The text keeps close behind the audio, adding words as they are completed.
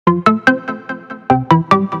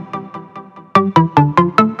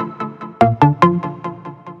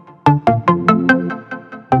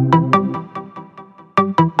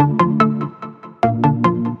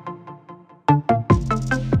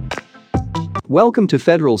Welcome to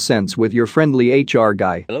Federal Sense with your friendly HR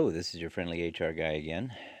guy. Hello, this is your friendly HR guy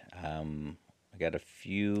again. I got a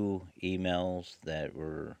few emails that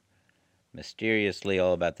were mysteriously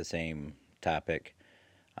all about the same topic.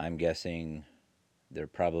 I'm guessing they're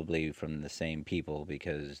probably from the same people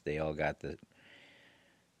because they all got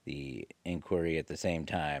the inquiry at the same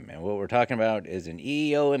time. And what we're talking about is an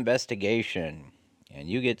EEO investigation. And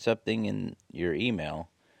you get something in your email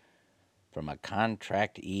from a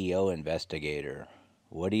contract EEO investigator.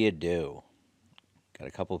 What do you do? Got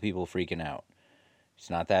a couple people freaking out. It's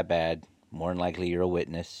not that bad. More than likely, you're a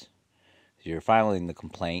witness. You're filing the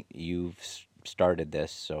complaint. You've started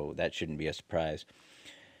this, so that shouldn't be a surprise.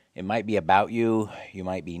 It might be about you. You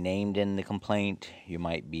might be named in the complaint. You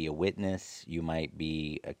might be a witness. You might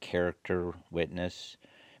be a character witness,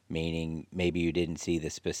 meaning maybe you didn't see the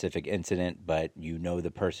specific incident, but you know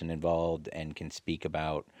the person involved and can speak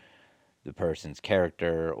about the person's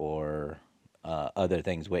character or other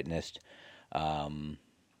things witnessed. I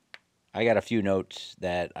got a few notes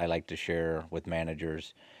that I like to share with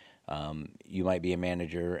managers. You might be a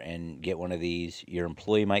manager and get one of these. Your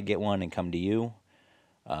employee might get one and come to you.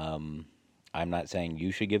 I'm not saying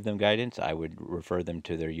you should give them guidance. I would refer them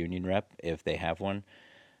to their union rep if they have one.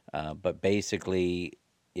 But basically,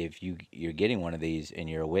 if you're getting one of these and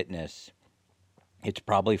you're a witness, it's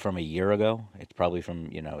probably from a year ago. It's probably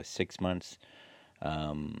from 6 months.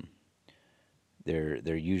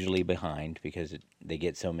 They're usually behind because they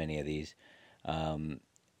get so many of these.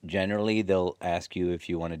 Generally, they'll ask you if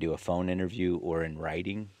you want to do a phone interview or in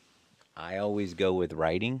writing. I always go with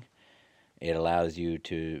writing. It allows you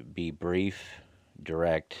to be brief,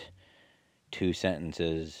 direct, 2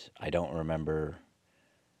 sentences. I don't remember.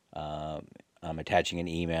 I'm attaching an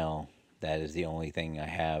email. That is the only thing I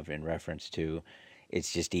have in reference to.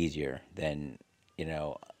 It's just easier than,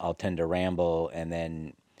 I'll tend to ramble and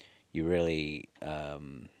then you really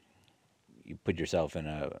you put yourself in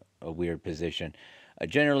a weird position.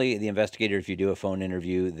 Generally, the investigator, if you do a phone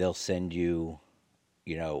interview, they'll send you,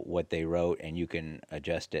 what they wrote, and you can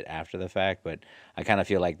adjust it after the fact. But I kind of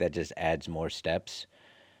feel like that just adds more steps,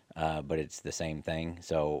 but it's the same thing.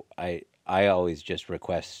 So I always just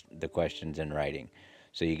request the questions in writing.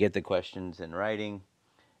 So you get the questions in writing,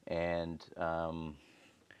 and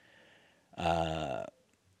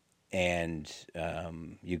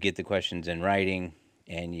you get the questions in writing,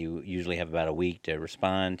 and you usually have about a week to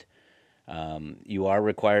respond. You are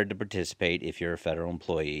required to participate if you're a federal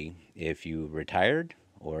employee. If you retired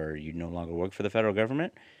or you no longer work for the federal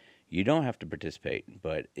government, you don't have to participate.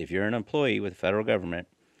 But if you're an employee with the federal government,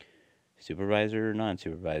 supervisor or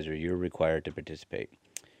non-supervisor, you're required to participate.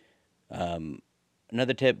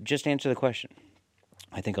 Another tip, just answer the question.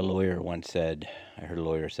 I think a lawyer once said, I heard a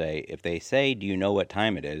lawyer say, if they say, do you know what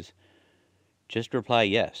time it is? Just reply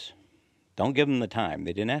yes. Don't give them the time.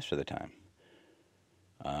 They didn't ask for the time.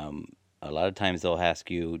 A lot of times they'll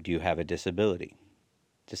ask you, do you have a disability?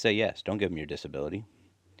 Just say yes. Don't give them your disability,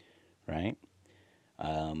 right?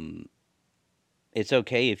 It's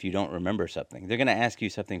okay if you don't remember something. They're going to ask you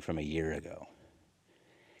something from a year ago.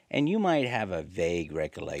 And you might have a vague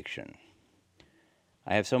recollection.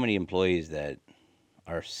 I have so many employees that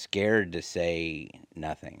are scared to say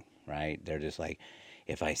nothing, right? They're just like,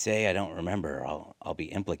 if I say I don't remember, I'll be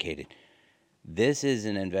implicated. This is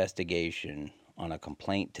an investigation on a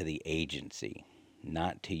complaint to the agency,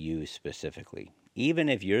 not to you specifically. Even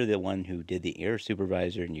if you're the one who did you're a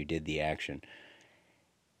supervisor and you did the action,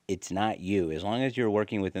 it's not you. As long as you're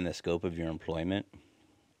working within the scope of your employment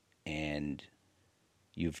and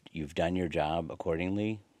you've done your job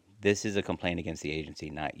accordingly, this is a complaint against the agency,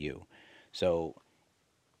 not you. So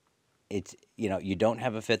it's, you don't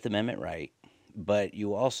have a Fifth Amendment right, but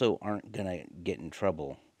you also aren't going to get in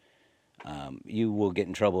trouble. You will get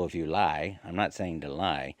in trouble if you lie. I'm not saying to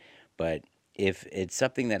lie, but if it's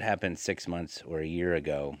something that happened 6 months or a year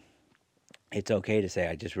ago, it's okay to say,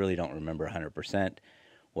 I just really don't remember 100%.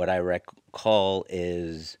 What I recall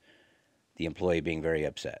is the employee being very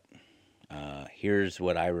upset. Here's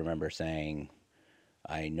what I remember saying.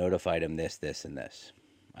 I notified him this, this, and this.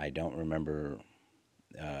 I don't remember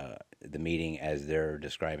the meeting as they're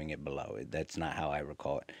describing it below. That's not how I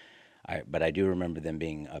recall it. But I do remember them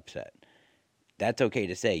being upset. That's okay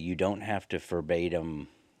to say. You don't have to verbatim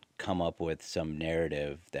come up with some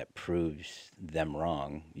narrative that proves them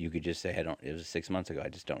wrong. You could just say, it was 6 months ago, I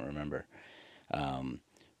just don't remember.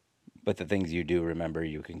 But the things you do remember,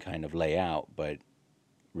 you can kind of lay out, but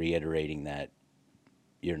reiterating that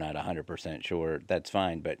you're not 100% sure, that's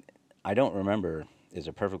fine. But I don't remember is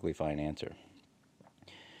a perfectly fine answer.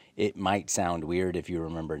 It might sound weird if you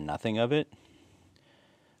remember nothing of it.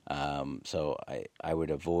 So I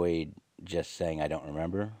would avoid just saying I don't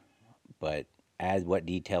remember, but add what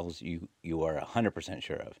details you are 100%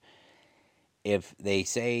 sure of. If they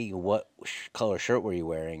say what color shirt were you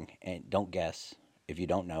wearing, and don't guess. If you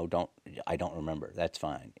don't know, I don't remember. That's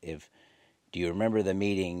fine. If do you remember the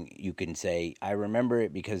meeting, you can say I remember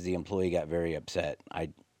it because the employee got very upset.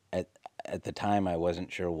 At at the time I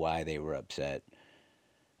wasn't sure why they were upset.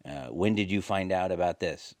 When did you find out about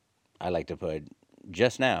this? I like to put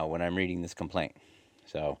just now when I'm reading this complaint.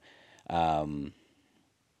 So,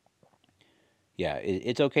 yeah,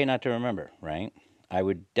 it's okay not to remember, right? I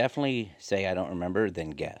would definitely say I don't remember,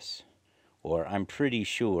 then guess, or I'm pretty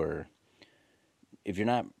sure. If you're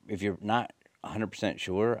not 100%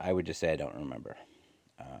 sure, I would just say I don't remember.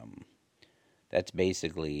 That's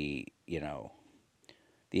basically,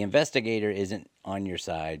 the investigator isn't on your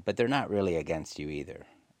side, but they're not really against you either.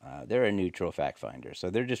 They're a neutral fact finder, so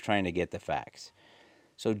they're just trying to get the facts.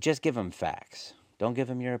 So just give them facts. Don't give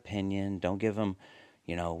them your opinion. Don't give them,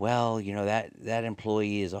 that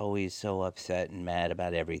employee is always so upset and mad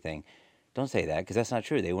about everything. Don't say that because that's not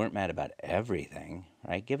true. They weren't mad about everything,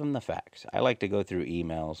 right? Give them the facts. I like to go through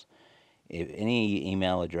emails. If any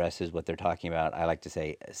email addresses what they're talking about, I like to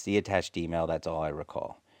say, see attached email, that's all I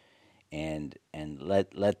recall. And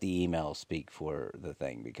let the email speak for the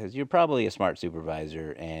thing because you're probably a smart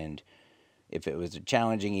supervisor, and if it was a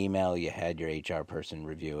challenging email, you had your HR person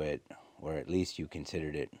review it, or at least you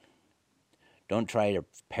considered it. Don't try to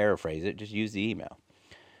paraphrase it, just use the email.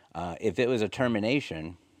 If it was a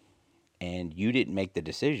termination and you didn't make the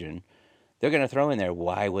decision, they're going to throw in there,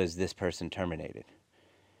 why was this person terminated?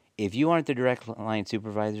 If you aren't the direct line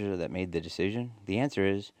supervisor that made the decision, the answer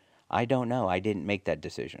is, I don't know. I didn't make that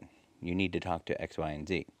decision. You need to talk to X, Y, and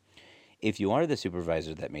Z. If you are the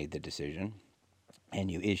supervisor that made the decision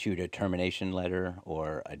and you issued a termination letter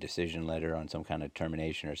or a decision letter on some kind of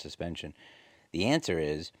termination or suspension, the answer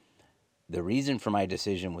is, the reason for my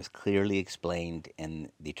decision was clearly explained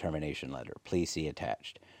in the termination letter. Please see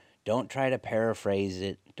attached. Don't try to paraphrase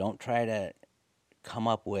it. Don't try to come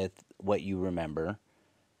up with what you remember.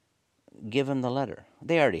 Give them the letter.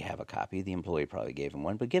 They already have a copy. The employee probably gave them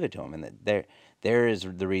one, but give it to them. And there is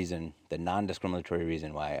the reason, the non-discriminatory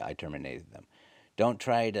reason why I terminated them. Don't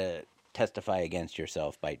try to testify against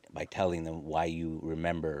yourself by telling them why you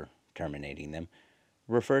remember terminating them.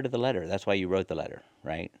 Refer to the letter. That's why you wrote the letter,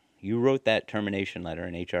 right? You wrote that termination letter,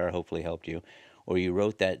 and HR hopefully helped you, or you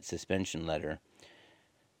wrote that suspension letter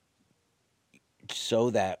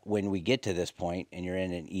so that when we get to this point and you're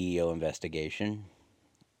in an EEO investigation,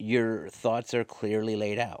 your thoughts are clearly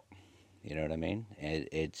laid out. You know what I mean?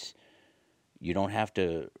 It's you don't have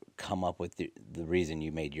to come up with the reason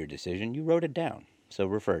you made your decision. You wrote it down, so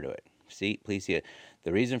refer to it. Please see it.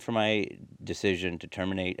 The reason for my decision to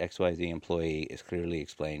terminate XYZ employee is clearly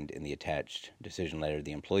explained in the attached decision letter.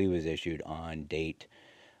 The employee was issued on date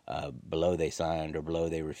below they signed or below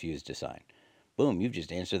they refused to sign. Boom, you've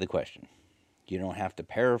just answered the question. You don't have to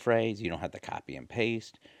paraphrase. You don't have to copy and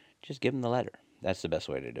paste. Just give them the letter. That's the best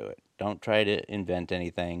way to do it. Don't try to invent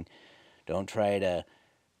anything. Don't try to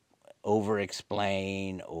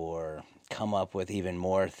over-explain or come up with even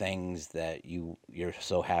more things that you're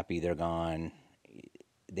so happy they're gone.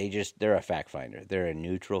 They're a fact finder. They're a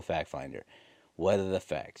neutral fact finder. What are the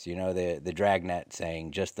facts? The dragnet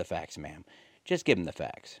saying just the facts, ma'am. Just give them the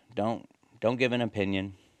facts. Don't give an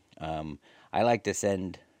opinion. I like to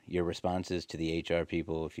send your responses to the HR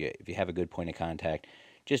people if you have a good point of contact,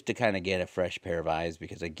 just to kind of get a fresh pair of eyes,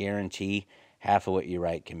 because I guarantee half of what you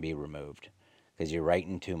write can be removed because you're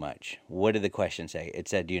writing too much. What did the question say? It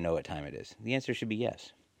said, do you know what time it is? The answer should be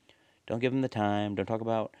yes. Don't give them the time. Don't talk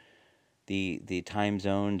about the time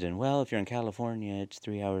zones and, well, if you're in California, it's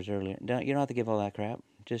 3 hours earlier. You don't have to give all that crap.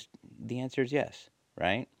 Just the answer is yes,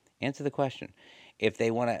 right? Answer the question. If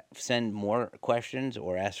they want to send more questions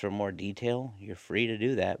or ask for more detail, you're free to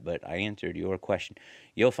do that, but I answered your question.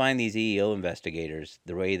 You'll find these EEO investigators,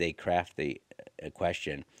 the way they craft the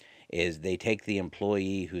question is they take the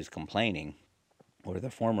employee who's complaining or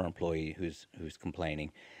the former employee who's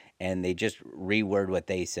complaining, and they just reword what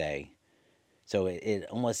they say. So it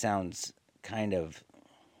almost sounds kind of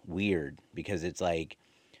weird because it's like,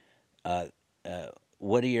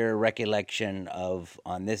 what are your recollection of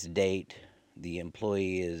on this date? The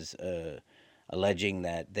employee is alleging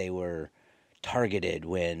that they were targeted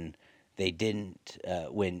when they didn't,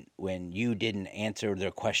 when you didn't answer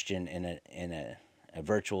their question in a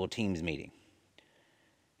virtual Teams meeting.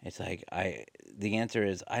 It's like the answer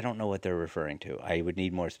is I don't know what they're referring to. I would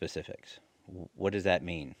need more specifics. What does that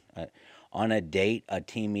mean? On a date, a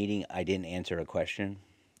team meeting, I didn't answer a question,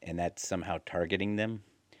 and that's somehow targeting them.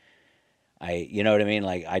 You know what I mean?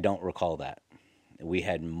 Like, I don't recall that. We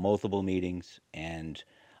had multiple meetings, and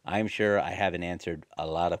I'm sure I haven't answered a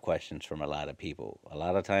lot of questions from a lot of people. A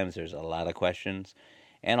lot of times there's a lot of questions,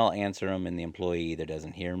 and I'll answer them, and the employee either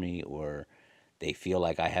doesn't hear me or they feel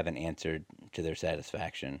like I haven't answered to their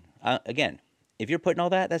satisfaction. Again, if you're putting all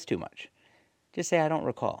that, that's too much. Just say, I don't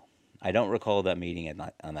recall. I don't recall that meeting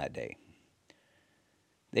on that day.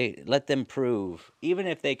 They let them prove, even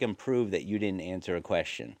if they can prove that you didn't answer a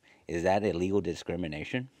question, is that illegal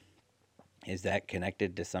discrimination? Is that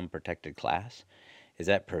connected to some protected class? Is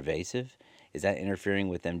that pervasive? Is that interfering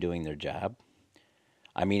with them doing their job?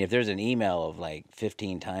 I mean, if there's an email of like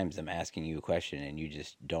 15 times them asking you a question and you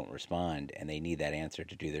just don't respond and they need that answer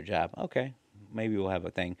to do their job, okay, maybe we'll have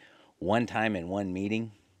a thing. One time in one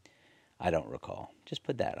meeting, I don't recall. Just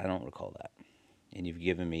put that. I don't recall that. And you've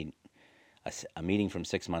given me a meeting from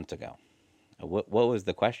 6 months ago. What was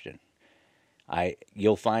the question?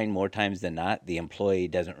 You'll find more times than not the employee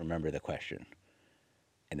doesn't remember the question,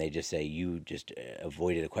 and they just say you just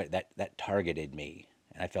avoided a question that targeted me,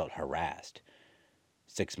 and I felt harassed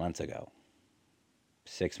 6 months ago.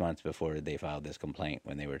 6 months before they filed this complaint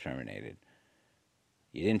when they were terminated.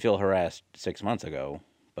 You didn't feel harassed 6 months ago,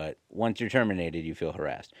 but once you're terminated, you feel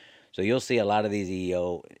harassed. So you'll see a lot of these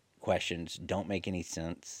EEO questions don't make any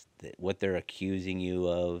sense. What they're accusing you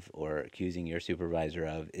of or accusing your supervisor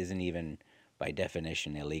of isn't even by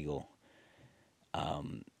definition illegal.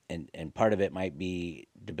 And part of it might be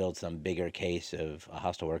to build some bigger case of a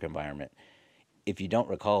hostile work environment. If you don't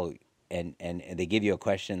recall and they give you a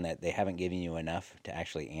question that they haven't given you enough to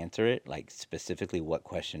actually answer it, like specifically what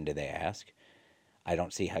question did they ask, I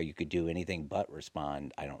don't see how you could do anything but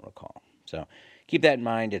respond, I don't recall. So keep that in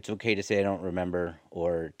mind. It's okay to say I don't remember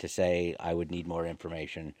or to say I would need more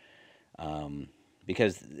information.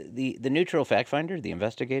 Because the neutral fact finder, the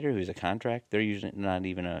investigator who's a contract, they're usually not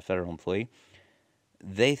even a federal employee,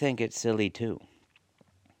 they think it's silly too,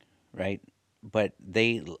 right? But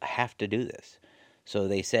they have to do this. So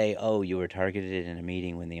they say, oh, you were targeted in a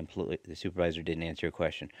meeting when the supervisor didn't answer your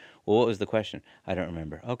question. Well, what was the question? I don't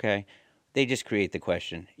remember. Okay. They just create the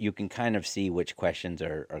question. You can kind of see which questions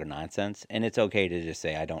are nonsense, and it's okay to just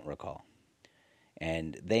say, I don't recall.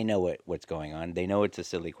 And they know what's going on. They know it's a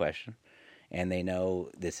silly question, and they know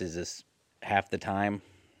this is half the time.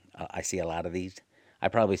 I see a lot of these. I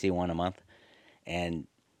probably see one a month, and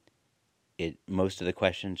most of the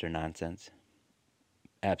questions are nonsense,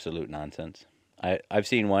 absolute nonsense. I've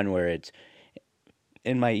seen one where it's,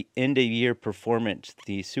 in my end-of-year performance,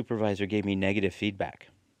 the supervisor gave me negative feedback.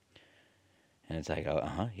 And it's like,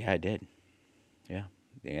 yeah, I did. Yeah.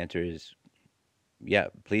 The answer is, yeah,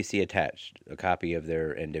 please see attached a copy of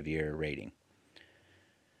their end-of-year rating.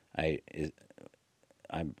 I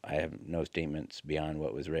have no statements beyond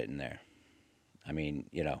what was written there. I mean,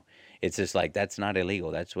 it's just like, that's not illegal.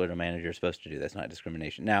 That's what a manager is supposed to do. That's not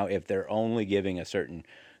discrimination. Now, if they're only giving a certain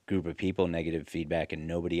group of people negative feedback and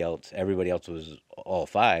everybody else was all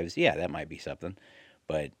fives, yeah, that might be something.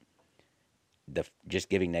 But just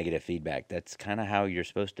giving negative feedback, that's kind of how you're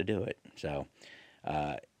supposed to do it. So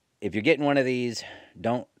if you're getting one of these,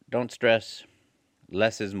 don't stress.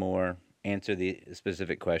 Less is more. Answer the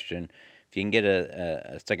specific question. If you can get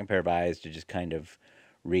a second pair of eyes to just kind of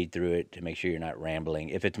read through it to make sure you're not rambling.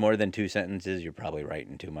 If it's more than 2 sentences, you're probably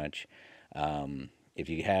writing too much. If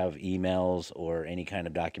you have emails or any kind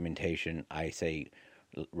of documentation, I say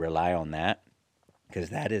rely on that,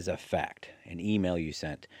 because that is a fact. An email you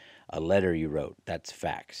sent, a letter you wrote, that's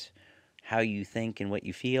facts. How you think and what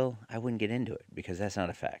you feel, I wouldn't get into it, because that's not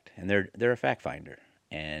a fact. And they're a fact finder.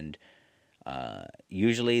 And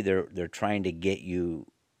usually they're trying to get you.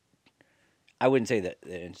 I wouldn't say that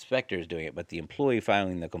the inspector is doing it, but the employee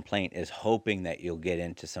filing the complaint is hoping that you'll get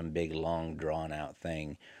into some big, long, drawn-out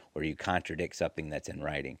thing where you contradict something that's in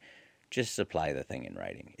writing. Just supply the thing in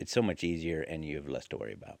writing. It's so much easier, and you have less to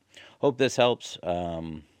worry about. Hope this helps.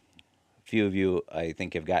 Few of you, I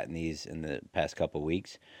think, have gotten these in the past couple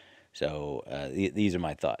weeks. So these are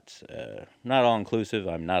my thoughts. Not all-inclusive.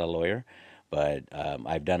 I'm not a lawyer, but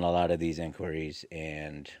I've done a lot of these inquiries,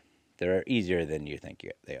 and they're easier than you think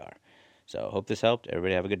they are. So hope this helped.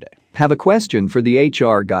 Everybody have a good day. Have a question for the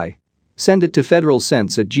HR guy? Send it to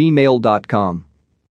federalsense@gmail.com.